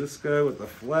grab this guy with the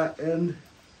flat end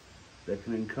that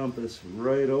can encompass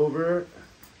right over it.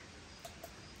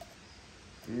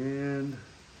 And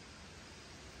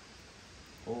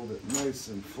hold it nice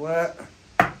and flat.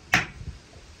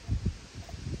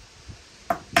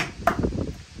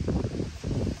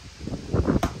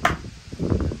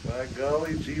 By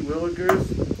golly, gee willikers,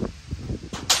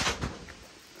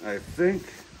 I think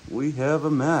we have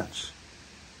a match.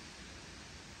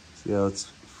 See how it's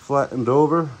flattened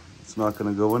over? It's not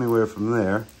gonna go anywhere from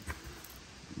there.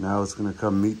 Now it's gonna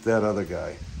come meet that other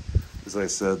guy. As I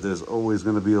said, there's always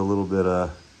gonna be a little bit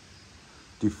of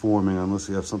deforming unless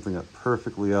you have something that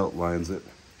perfectly outlines it.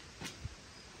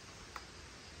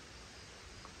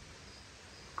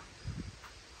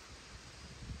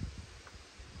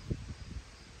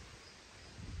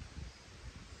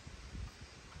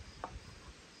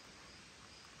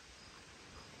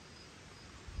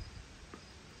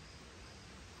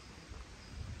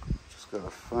 Gotta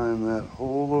find that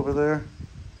hole over there.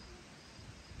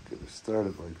 Get it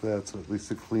started like that so at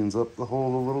least it cleans up the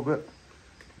hole a little bit.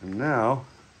 And now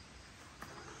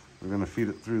we're gonna feed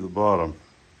it through the bottom.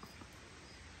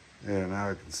 And now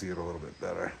I can see it a little bit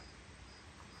better.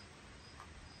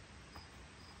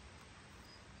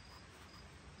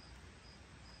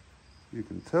 You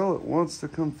can tell it wants to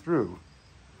come through.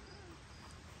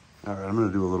 All right, I'm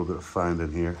gonna do a little bit of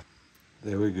finding here.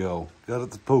 There we go, got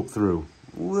it to poke through.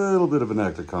 A little bit of an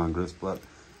act of Congress, but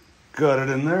got it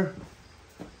in there.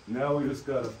 Now we just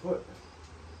gotta put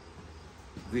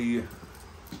the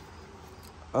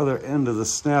other end of the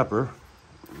snapper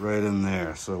right in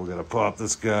there. So we're gonna pop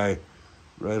this guy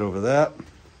right over that.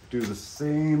 Do the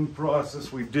same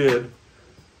process we did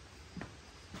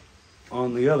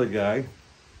on the other guy.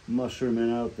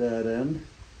 Mushrooming out that end.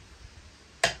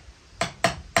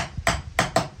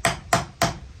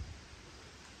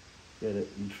 Get it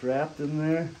entrapped in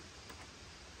there.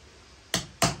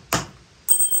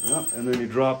 Yep, and then you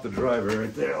drop the driver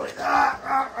right there, like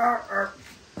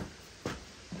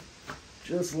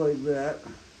just like that.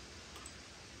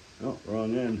 Oh,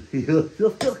 wrong end. And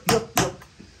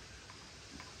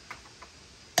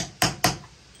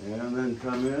then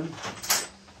come in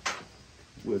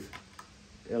with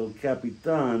El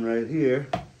Capitan right here.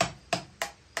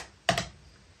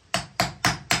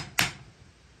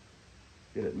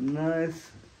 Get it nice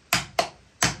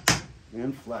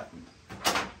and flattened.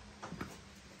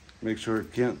 Make sure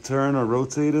it can't turn or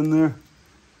rotate in there.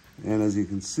 And as you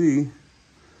can see,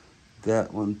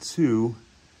 that one too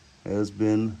has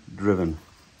been driven.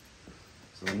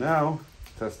 So now,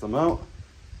 test them out.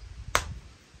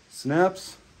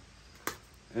 Snaps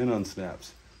and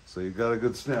unsnaps. So you've got a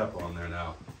good snap on there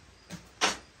now.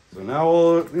 So now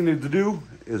all you need to do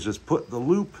is just put the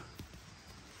loop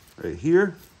right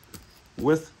here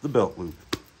with the belt loop.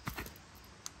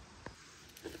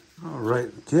 All right,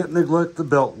 can't neglect the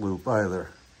belt loop either.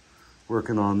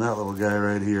 Working on that little guy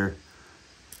right here.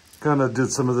 Kind of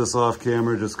did some of this off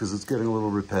camera just because it's getting a little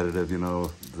repetitive, you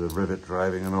know, the rivet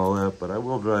driving and all that, but I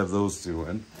will drive those two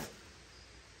in.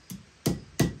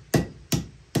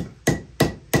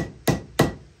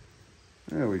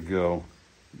 There we go.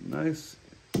 Nice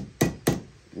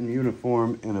and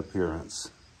uniform in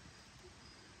appearance.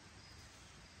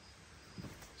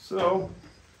 So,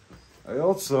 I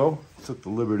also took the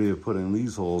liberty of putting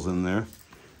these holes in there.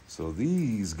 So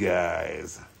these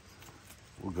guys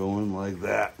will go in like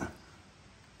that.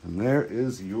 And there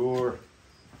is your,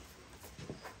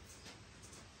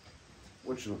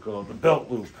 what you'll call the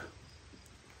belt loop.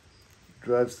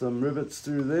 Drive some rivets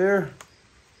through there.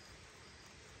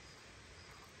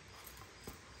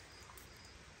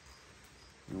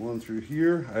 And one through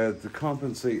here. I had to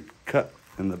compensate cut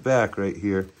in the back right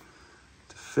here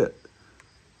to fit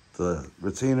the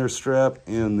retainer strap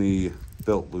and the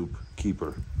belt loop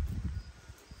keeper.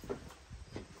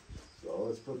 So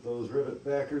let's put those rivet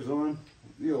backers on,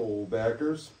 the old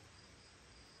backers.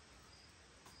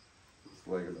 It's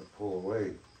liking to pull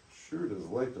away. Sure does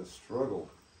like to struggle.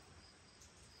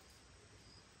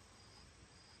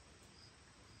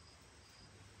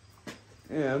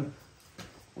 And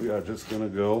we are just gonna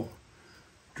go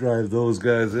drive those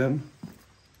guys in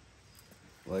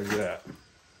like that.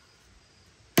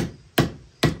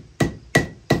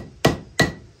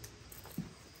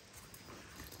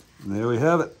 And there we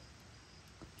have it.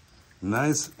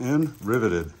 Nice and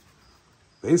riveted.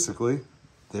 Basically,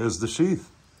 there's the sheath.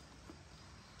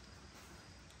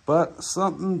 But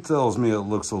something tells me it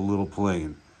looks a little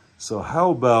plain. So how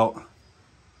about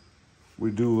we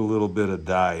do a little bit of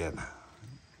dyeing?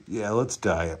 Yeah, let's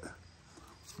dye it.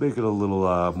 Let's make it a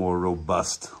little more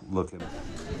robust looking.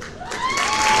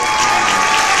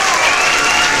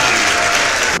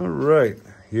 All right,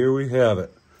 here we have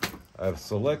it. I've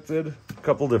selected a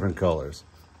couple different colors.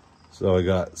 So I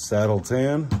got saddle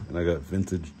tan and I got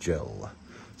vintage gel.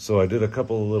 So I did a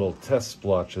couple of little test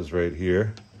splotches right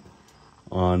here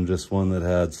on just one that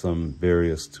had some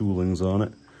various toolings on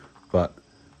it. But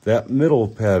that middle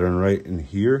pattern right in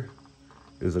here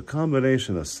is a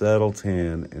combination of saddle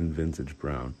tan and vintage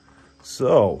brown.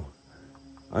 So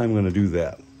I'm going to do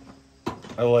that.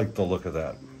 I like the look of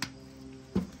that.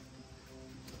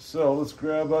 So let's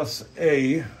grab us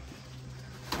a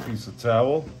piece of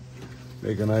towel,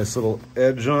 make a nice little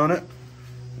edge on it.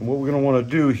 And what we're going to want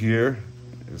to do here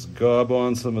is gob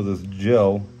on some of this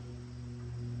gel.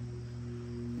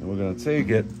 And we're going to take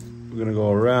it, we're going to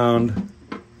go around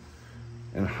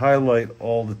and highlight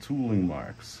all the tooling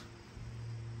marks.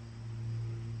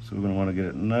 So we're going to want to get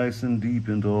it nice and deep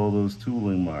into all those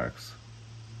tooling marks.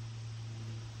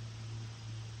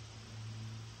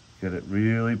 Get it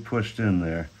really pushed in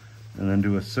there, and then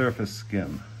do a surface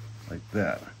skim like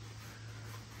that.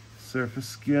 Surface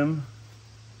skim,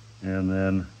 and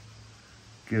then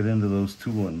get into those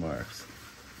tooling marks.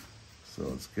 So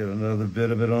let's get another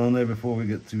bit of it on there before we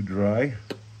get too dry.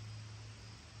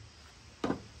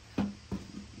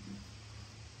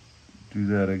 Do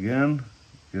that again,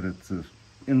 get it to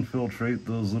infiltrate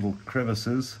those little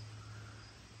crevices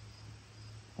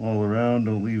all around,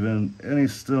 don't leave any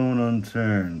stone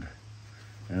unturned.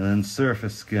 And then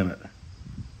surface skim it.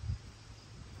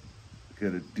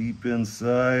 Get it deep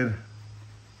inside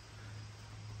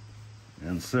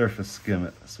and surface skim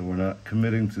it, so we're not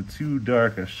committing to too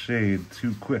dark a shade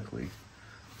too quickly.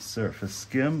 Surface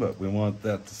skim, but we want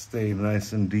that to stay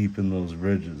nice and deep in those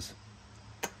ridges.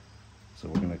 So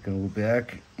we're going to go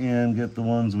back and get the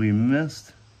ones we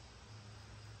missed.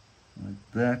 Like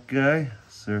that guy,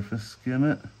 surface skim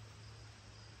it.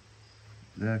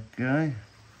 That guy,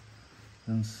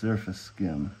 and surface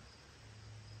skim.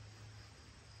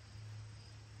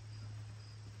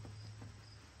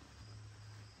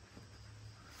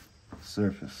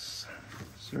 Surface,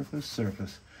 surface,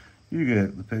 surface. You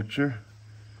get the picture.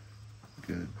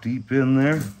 Get it deep in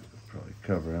there, probably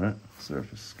covering it.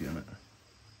 Surface skim it.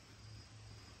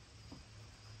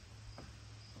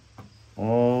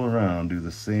 All around, do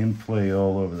the same play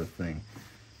all over the thing.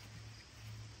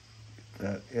 Get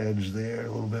that edge there, a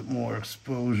little bit more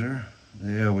exposure.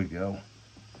 There we go.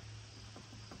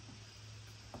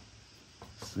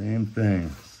 Same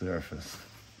thing, surface.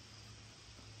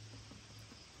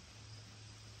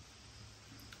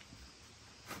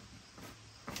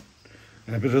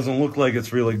 And if it doesn't look like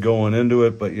it's really going into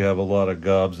it, but you have a lot of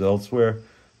gobs elsewhere,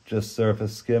 just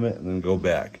surface skim it and then go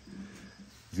back.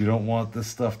 You don't want this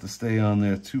stuff to stay on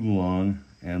there too long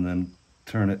and then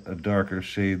turn it a darker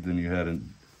shade than you had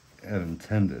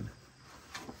intended.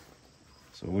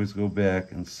 So always go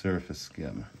back and surface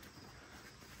skim.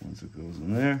 Once it goes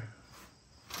in there,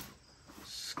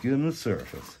 skim the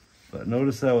surface. But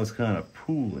notice how it's kind of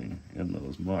pooling in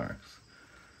those marks.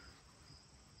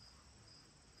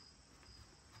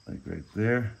 Like right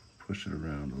there, push it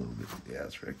around a little bit. Yeah,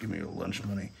 that's right, give me your lunch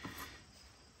money.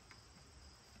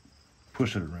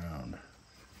 Push it around.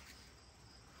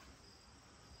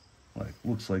 Like,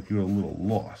 looks like you're a little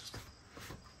lost.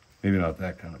 Maybe not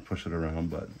that kind of push it around,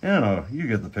 but, you know, you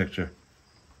get the picture.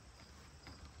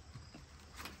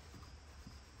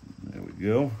 There we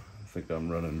go. I think I'm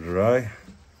running dry.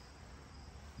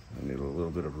 I need a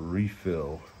little bit of a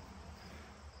refill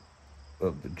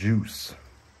of the juice.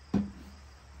 I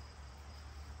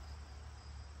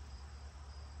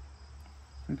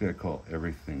think I call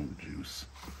everything the juice.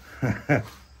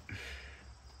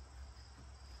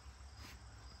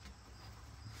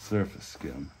 Surface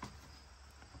skim.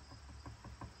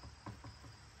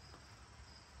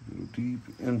 Go deep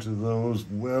into those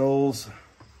wells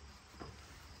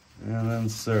and then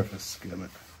surface skim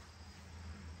it.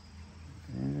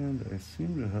 And I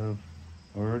seem to have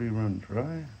already run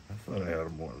dry. I thought I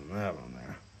had more than that on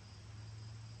there.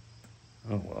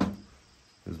 Oh well,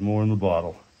 there's more in the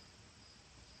bottle.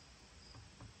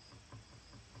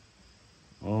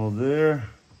 All there,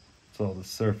 it's all the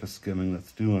surface skimming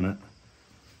that's doing it.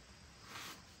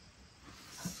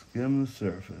 Skim the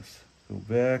surface, go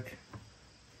back.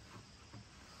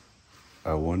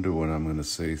 I wonder when I'm gonna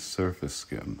say surface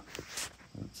skim.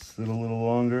 Let's sit a little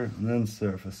longer and then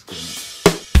surface skim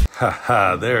it.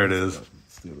 Haha, there it is.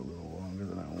 Let's do it a little longer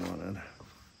than I wanted.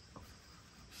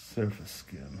 Surface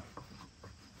skim.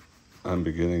 I'm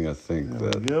beginning to think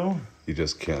that you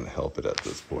just can't help it at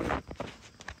this point.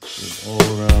 All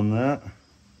around that,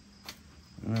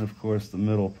 and then of course the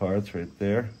middle part's right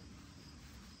there.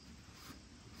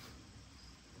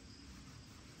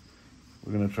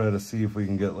 We're going to try to see if we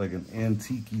can get like an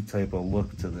antique-y type of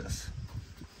look to this.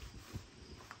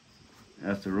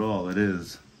 After all, it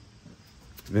is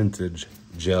vintage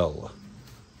gel.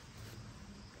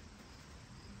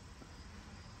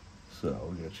 So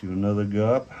we'll get you another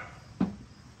gob. Put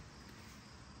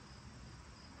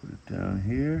it down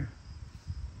here.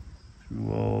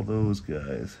 Through all those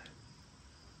guys.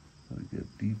 Gotta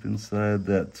get deep inside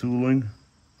that tooling.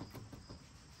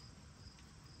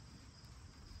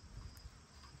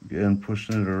 Again,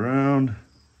 pushing it around.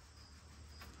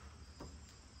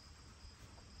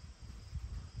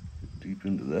 Get deep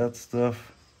into that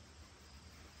stuff.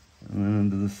 And then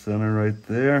into the center right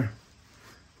there.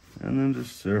 And then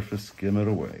just surface skim it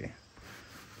away.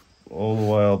 All the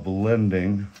while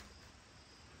blending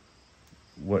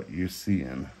what you're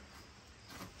seeing.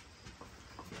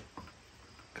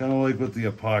 Kind of like with the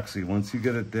epoxy, once you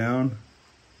get it down,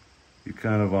 you're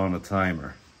kind of on a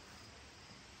timer.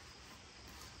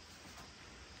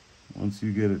 Once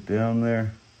you get it down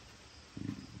there,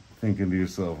 you're thinking to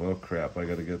yourself, oh crap, I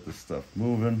gotta get this stuff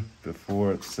moving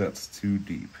before it sets too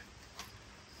deep.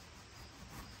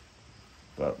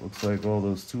 But looks like all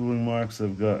those tooling marks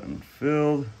have gotten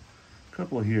filled. A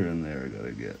couple here and there I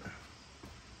gotta get.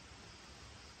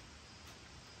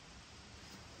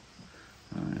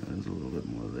 Alright, there's a little bit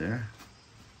more there.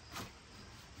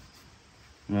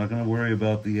 I'm not going to worry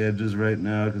about the edges right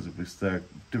now, because if we start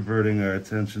diverting our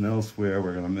attention elsewhere,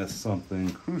 we're going to miss something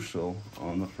crucial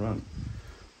on the front.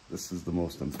 This is the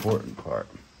most important part.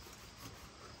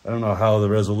 I don't know how the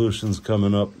resolution's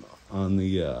coming up on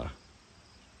the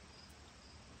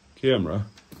camera,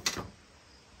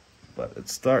 but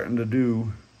it's starting to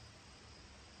do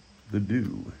the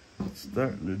do. It's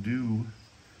starting to do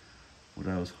what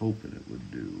I was hoping it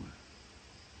would do.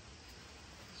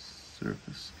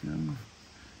 Surface skim.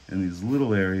 And these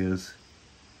little areas,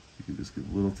 you can just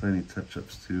give little tiny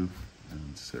touch-ups to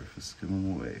and surface skim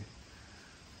them away.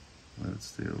 Let it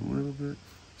stay a little bit,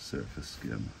 surface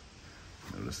skim.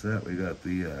 Notice that we got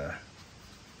the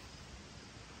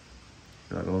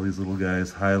got all these little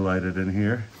guys highlighted in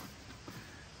here.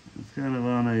 It's kind of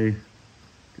on a...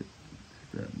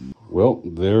 Well,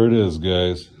 there it is,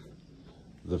 guys.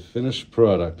 The finished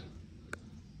product.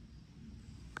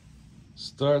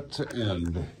 Start to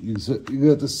end. You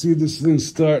got to see this thing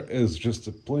start as just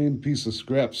a plain piece of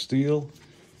scrap steel.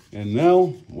 And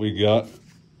now we got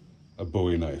a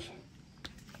Bowie knife.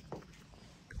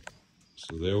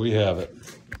 So there we have it.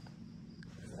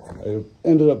 I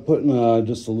ended up putting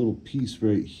just a little piece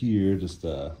right here, just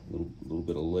a little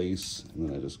bit of lace, and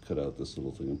then I just cut out this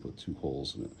little thing and put 2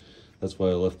 holes in it. That's why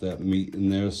I left that meat in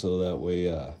there, so that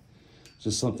way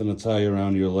just something to tie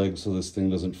around your leg so this thing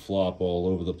doesn't flop all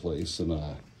over the place and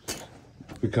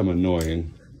become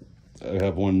annoying. I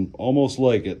have one almost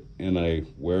like it, and I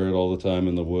wear it all the time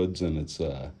in the woods, and it's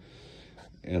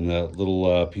and that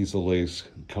little piece of lace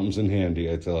comes in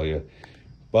handy, I tell you.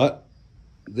 But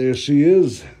there she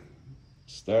is,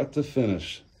 start to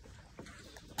finish.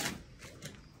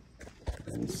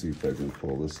 Let's see if I can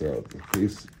pull this out.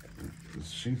 The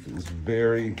sheath is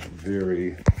very,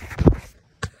 very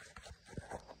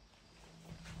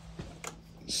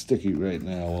sticky right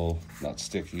now. Well, not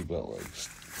sticky, but like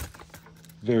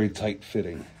very tight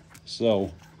fitting.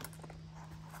 So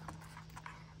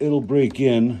it'll break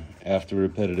in after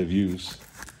repetitive use,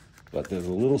 but there's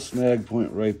a little snag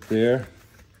point right there,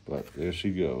 but there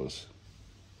she goes.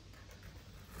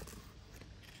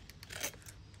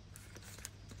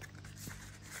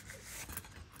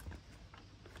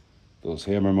 Those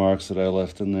hammer marks that I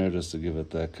left in there just to give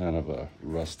it that kind of a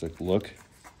rustic look.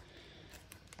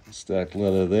 Stacked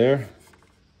leather there.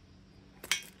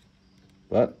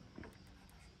 But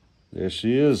there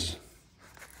she is.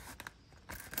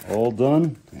 All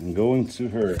done and going to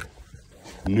her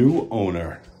new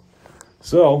owner.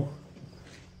 So,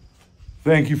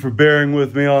 thank you for bearing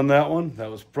with me on that one.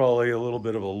 That was probably a little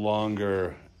bit of a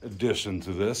longer addition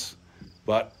to this,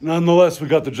 but nonetheless, we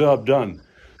got the job done.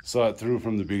 Saw it through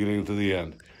from the beginning to the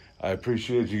end. I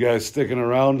appreciate you guys sticking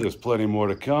around. There's plenty more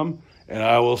to come, and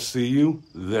I will see you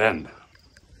then.